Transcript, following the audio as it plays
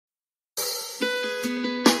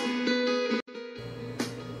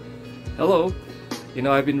Hello.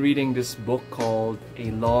 I've been reading this book called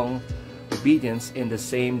A Long Obedience in the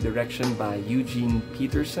Same Direction by Eugene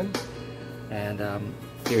Peterson. And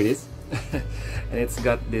here it is. And it's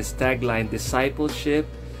got this tagline, Discipleship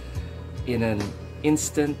in an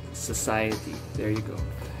Instant Society. There you go.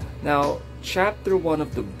 Now, chapter 1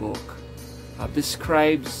 of the book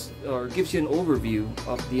describes or gives you an overview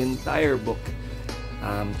of the entire book.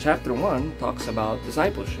 Chapter 1 talks about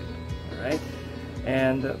discipleship. All right?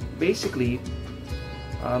 And basically,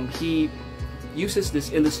 he uses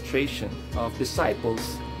this illustration of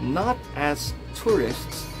disciples not as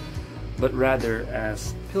tourists, but rather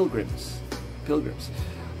as pilgrims.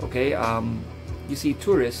 Okay, you see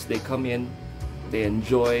tourists, they come in, they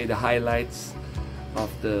enjoy the highlights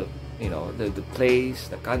of the place,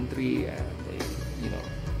 the country, and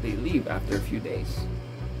they leave after a few days.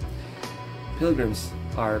 Pilgrims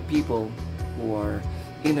are people who are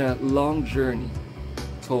in a long journey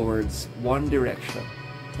towards one direction,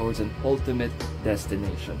 towards an ultimate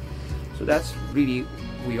destination. So that's really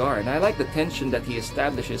who we are. And I like the tension that he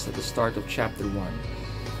establishes at the start of chapter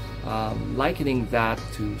 1, likening that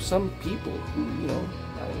to some people who,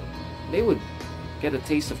 they would get a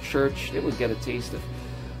taste of church, they would get a taste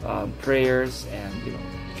of prayers and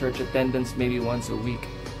church attendance maybe once a week,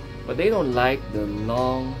 but they don't like the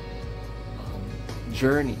long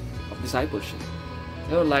journey of discipleship.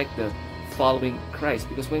 They don't like the following Christ,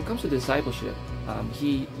 because when it comes to discipleship,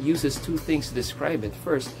 he uses two things to describe it.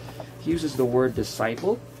 First, he uses the word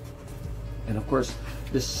disciple, and of course,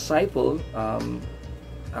 disciple,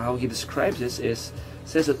 how he describes this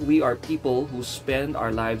says that we are people who spend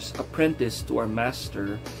our lives apprenticed to our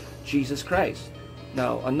Master, Jesus Christ.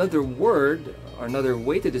 Now, another word, or another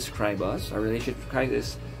way to describe us, our relationship with Christ,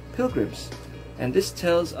 is pilgrims. And this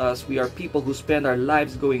tells us we are people who spend our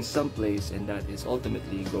lives going someplace, and that is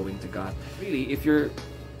ultimately going to God. Really, if you're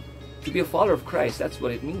to be a follower of Christ, that's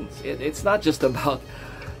what it means. It's not just about,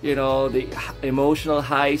 the emotional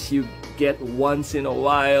highs you get once in a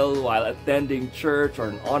while attending church or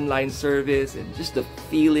an online service, and just the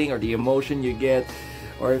feeling or the emotion you get,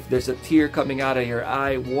 or if there's a tear coming out of your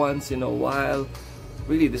eye once in a while.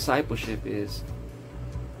 Really, discipleship is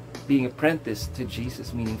being apprenticed to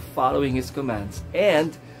Jesus, meaning following His commands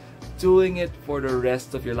and doing it for the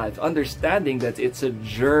rest of your life, understanding that it's a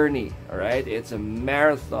journey. All right, it's a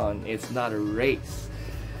marathon, it's not a race,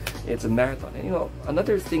 it's a marathon. And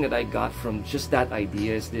another thing that I got from just that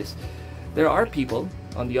idea is this: there are people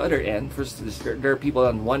on the other end. First, there are people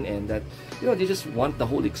on one end that they just want the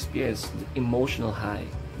whole experience, the emotional high.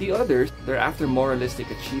 The others, they're after moralistic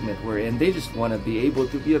achievement, wherein they just want to be able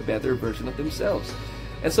to be a better version of themselves.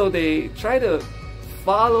 And so they try to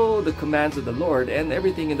follow the commands of the Lord and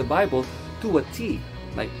everything in the Bible to a T,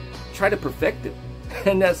 like try to perfect it.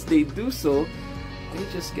 And as they do so, they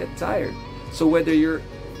just get tired. So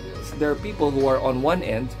there are people who are on one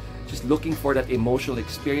end just looking for that emotional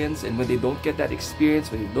experience, and when they don't get that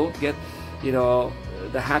experience, when they don't get,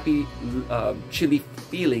 the happy, chilly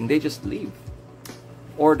feeling, they just leave.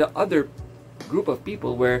 Or the other group of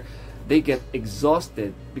people where they get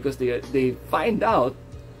exhausted because they find out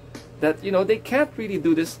that they can't really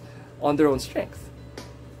do this on their own strength.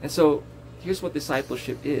 And so here's what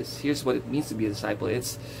discipleship is. Here's what it means to be a disciple.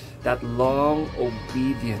 It's that long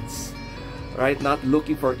obedience, right? Not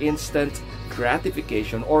looking for instant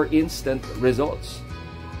gratification or instant results.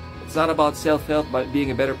 It's not about self-help, but being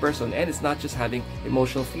a better person, and it's not just having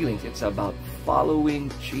emotional feelings. It's about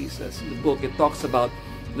following Jesus. In the book, it talks about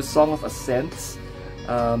the Song of Ascents.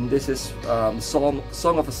 This is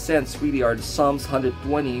Song of Ascents really are the Psalms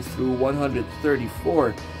 120 through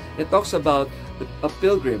 134. It talks about a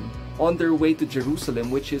pilgrim on their way to Jerusalem,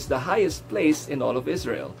 which is the highest place in all of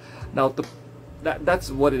Israel. Now, that's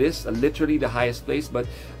what it is, literally the highest place, but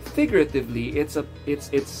figuratively,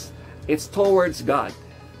 it's towards God.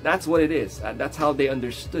 That's what it is. That's how they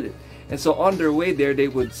understood it. And so on their way there, they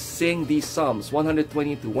would sing these Psalms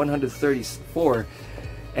 120 to 134.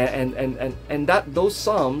 And those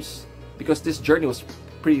psalms, because this journey was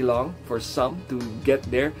pretty long for some to get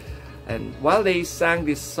there, and while they sang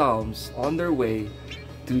these psalms on their way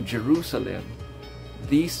to Jerusalem,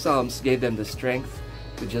 these psalms gave them the strength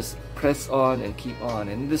to just press on and keep on.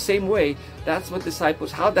 And in the same way, that's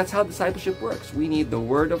how discipleship works. We need the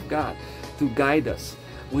Word of God to guide us.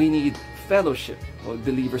 We need fellowship of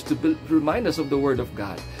believers to remind us of the Word of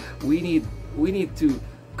God. We need to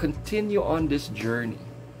continue on this journey.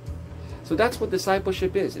 So that's what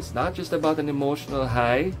discipleship is. It's not just about an emotional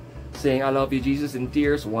high, saying I love you Jesus in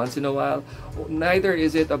tears once in a while. Neither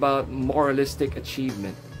is it about moralistic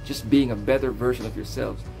achievement, just being a better version of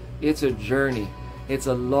yourselves. It's a journey It's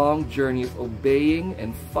a long journey of obeying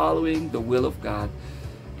and following the will of God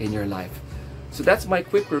in your life. So that's my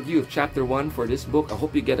quick review of chapter 1 for this book. I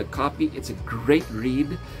hope you get a copy. It's a great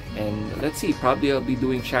read. And let's see, probably I'll be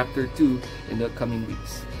doing chapter 2 in the coming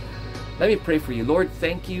weeks. Let me pray for you. Lord,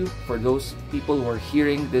 thank you for those people who are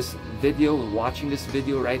hearing this video, watching this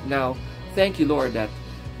video right now. Thank you, Lord, that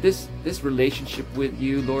this relationship with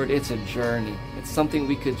you, Lord, it's a journey. It's something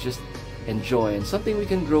we could just enjoy and something we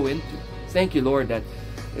can grow into. Thank you, Lord, that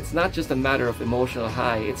it's not just a matter of emotional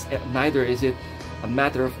high. Neither is it a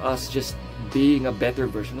matter of us just being a better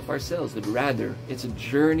version of ourselves, but rather it's a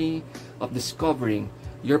journey of discovering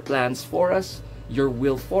your plans for us, your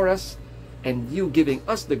will for us, and you giving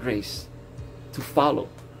us the grace to follow.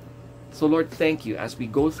 So Lord, thank you as we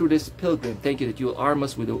go through this pilgrim. Thank you that you will arm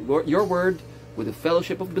us with your word, with the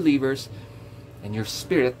fellowship of believers, and your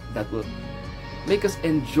spirit that will make us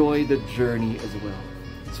enjoy the journey as well.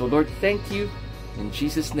 So Lord, thank you. In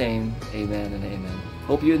Jesus' name, amen and amen.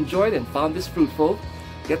 Hope you enjoyed and found this fruitful.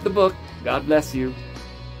 Get the book. God bless you.